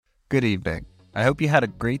Good evening. I hope you had a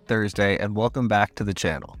great Thursday and welcome back to the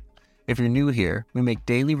channel. If you're new here, we make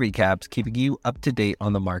daily recaps keeping you up to date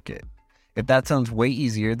on the market. If that sounds way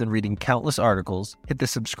easier than reading countless articles, hit the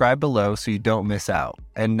subscribe below so you don't miss out.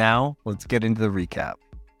 And now, let's get into the recap.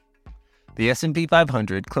 The S&P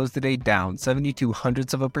 500 closed the day down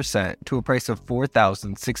 0.72% to a price of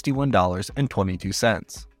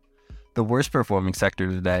 $4,061.22. The worst performing sector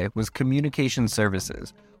today was communication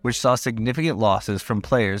services, which saw significant losses from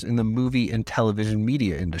players in the movie and television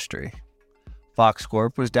media industry. Fox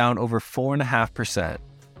Corp was down over 4.5%,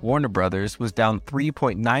 Warner Brothers was down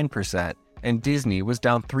 3.9%, and Disney was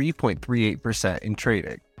down 3.38% in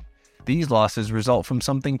trading. These losses result from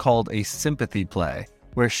something called a sympathy play,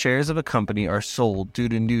 where shares of a company are sold due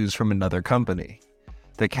to news from another company.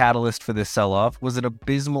 The catalyst for this sell-off was an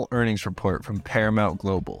abysmal earnings report from Paramount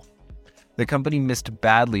Global. The company missed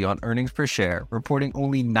badly on earnings per share, reporting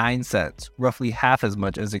only 9 cents, roughly half as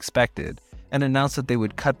much as expected, and announced that they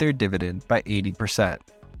would cut their dividend by 80%.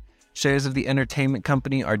 Shares of the entertainment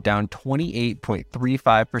company are down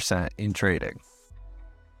 28.35% in trading.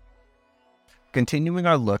 Continuing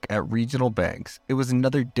our look at regional banks, it was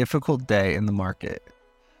another difficult day in the market.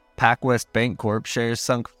 PacWest Bancorp shares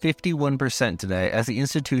sunk 51% today as the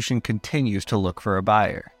institution continues to look for a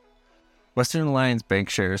buyer. Western Alliance Bank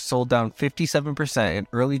shares sold down 57% in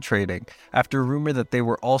early trading after a rumor that they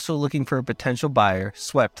were also looking for a potential buyer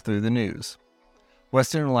swept through the news.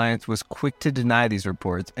 Western Alliance was quick to deny these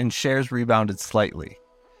reports and shares rebounded slightly.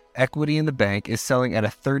 Equity in the bank is selling at a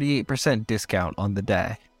 38% discount on the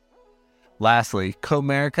day. Lastly,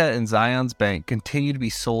 Comerica and Zions Bank continue to be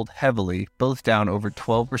sold heavily, both down over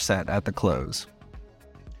 12% at the close.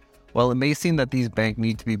 While it may seem that these banks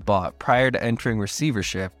need to be bought prior to entering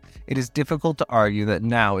receivership, it is difficult to argue that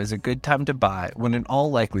now is a good time to buy when in all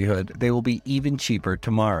likelihood they will be even cheaper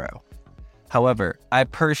tomorrow. However, I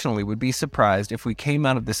personally would be surprised if we came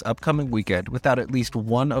out of this upcoming weekend without at least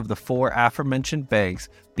one of the 4 aforementioned banks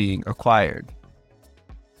being acquired.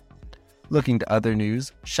 Looking to other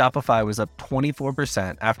news, Shopify was up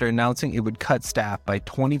 24% after announcing it would cut staff by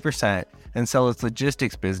 20% and sell its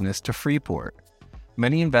logistics business to Freeport.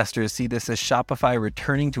 Many investors see this as Shopify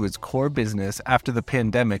returning to its core business after the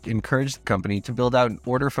pandemic encouraged the company to build out an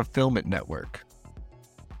order fulfillment network.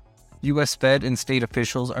 U.S. Fed and state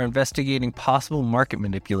officials are investigating possible market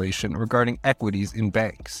manipulation regarding equities in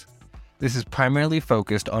banks. This is primarily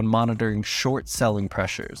focused on monitoring short selling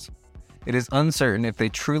pressures. It is uncertain if they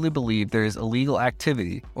truly believe there is illegal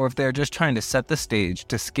activity or if they are just trying to set the stage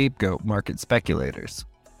to scapegoat market speculators.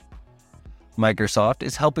 Microsoft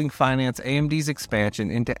is helping finance AMD's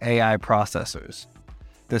expansion into AI processors.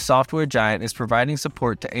 The software giant is providing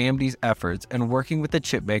support to AMD's efforts and working with the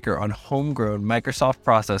chipmaker on homegrown Microsoft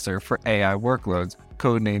processor for AI workloads,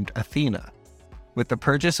 codenamed Athena. With the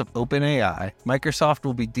purchase of OpenAI, Microsoft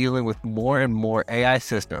will be dealing with more and more AI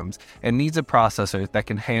systems and needs a processor that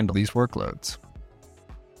can handle these workloads.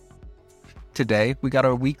 Today, we got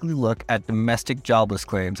our weekly look at domestic jobless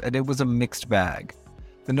claims, and it was a mixed bag.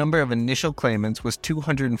 The number of initial claimants was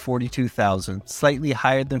 242,000, slightly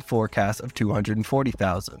higher than forecasts of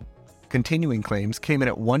 240,000. Continuing claims came in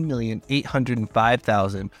at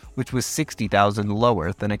 1,805,000, which was 60,000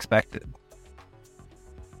 lower than expected.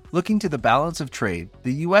 Looking to the balance of trade,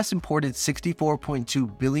 the U.S. imported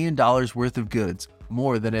 $64.2 billion worth of goods,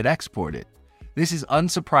 more than it exported. This is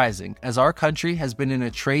unsurprising, as our country has been in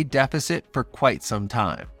a trade deficit for quite some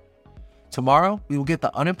time. Tomorrow, we will get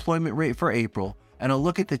the unemployment rate for April and a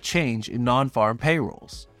look at the change in non-farm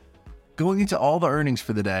payrolls. Going into all the earnings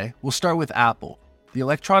for the day, we'll start with Apple. The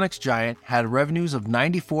electronics giant had revenues of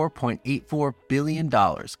 $94.84 billion,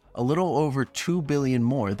 a little over $2 billion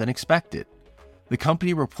more than expected. The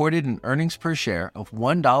company reported an earnings per share of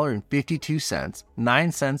 $1.52,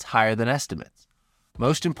 9 cents higher than estimates.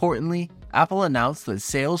 Most importantly, Apple announced that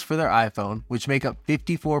sales for their iPhone, which make up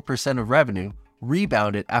 54% of revenue,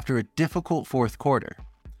 rebounded after a difficult fourth quarter.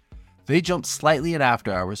 They jumped slightly at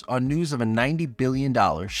after hours on news of a $90 billion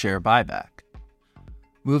share buyback.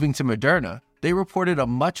 Moving to Moderna, they reported a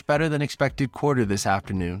much better than expected quarter this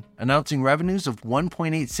afternoon, announcing revenues of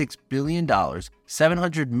 $1.86 billion,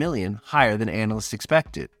 $700 million higher than analysts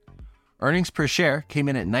expected. Earnings per share came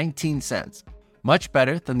in at 19 cents, much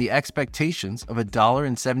better than the expectations of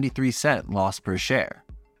 $1.73 loss per share.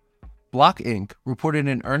 Block Inc. reported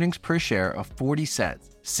an earnings per share of 40 cents,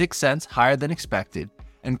 6 cents higher than expected,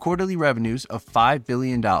 and quarterly revenues of $5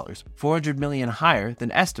 billion, $400 million higher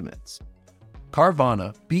than estimates.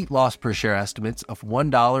 Carvana beat loss per share estimates of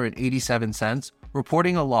 $1.87,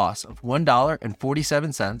 reporting a loss of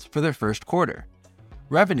 $1.47 for their first quarter.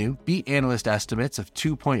 Revenue beat analyst estimates of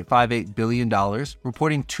 $2.58 billion,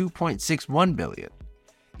 reporting $2.61 billion.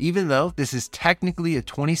 Even though this is technically a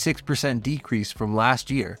 26% decrease from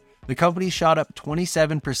last year, the company shot up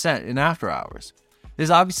 27% in after hours. This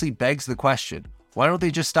obviously begs the question, why don't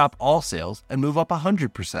they just stop all sales and move up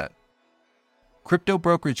 100%? Crypto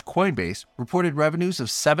brokerage Coinbase reported revenues of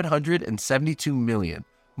 $772 million,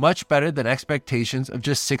 much better than expectations of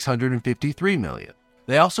just $653 million.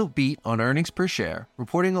 They also beat on earnings per share,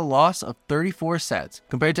 reporting a loss of 34 cents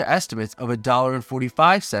compared to estimates of a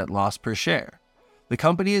 $1.45 loss per share. The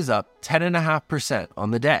company is up 10.5%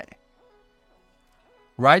 on the day.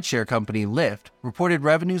 Rideshare company Lyft reported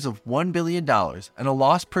revenues of $1 billion and a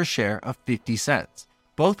loss per share of 50 cents.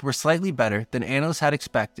 Both were slightly better than analysts had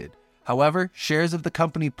expected. However, shares of the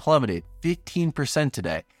company plummeted 15%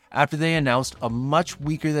 today after they announced a much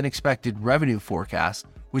weaker than expected revenue forecast,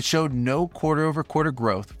 which showed no quarter-over-quarter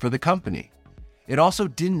growth for the company. It also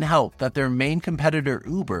didn't help that their main competitor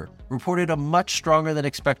Uber reported a much stronger than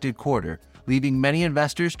expected quarter, leaving many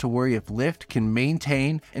investors to worry if Lyft can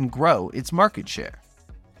maintain and grow its market share.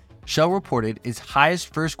 Shell reported its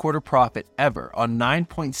highest first quarter profit ever on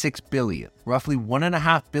 $9.6 billion, roughly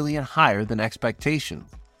 $1.5 billion higher than expectations.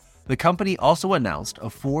 The company also announced a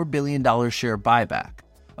 $4 billion share buyback.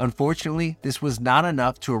 Unfortunately, this was not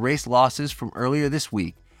enough to erase losses from earlier this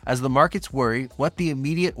week, as the markets worry what the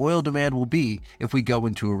immediate oil demand will be if we go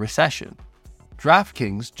into a recession.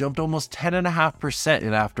 DraftKings jumped almost 10.5%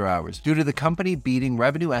 in after hours due to the company beating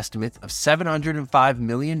revenue estimates of $705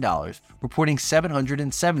 million, reporting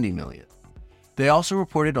 $770 million. They also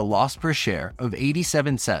reported a loss per share of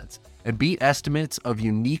 87 cents and beat estimates of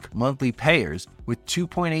unique monthly payers with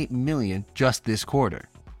 2.8 million just this quarter.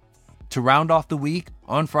 To round off the week,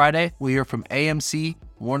 on Friday, we'll hear from AMC,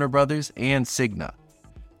 Warner Brothers, and Cigna.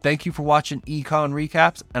 Thank you for watching Econ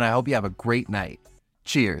Recaps, and I hope you have a great night.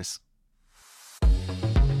 Cheers.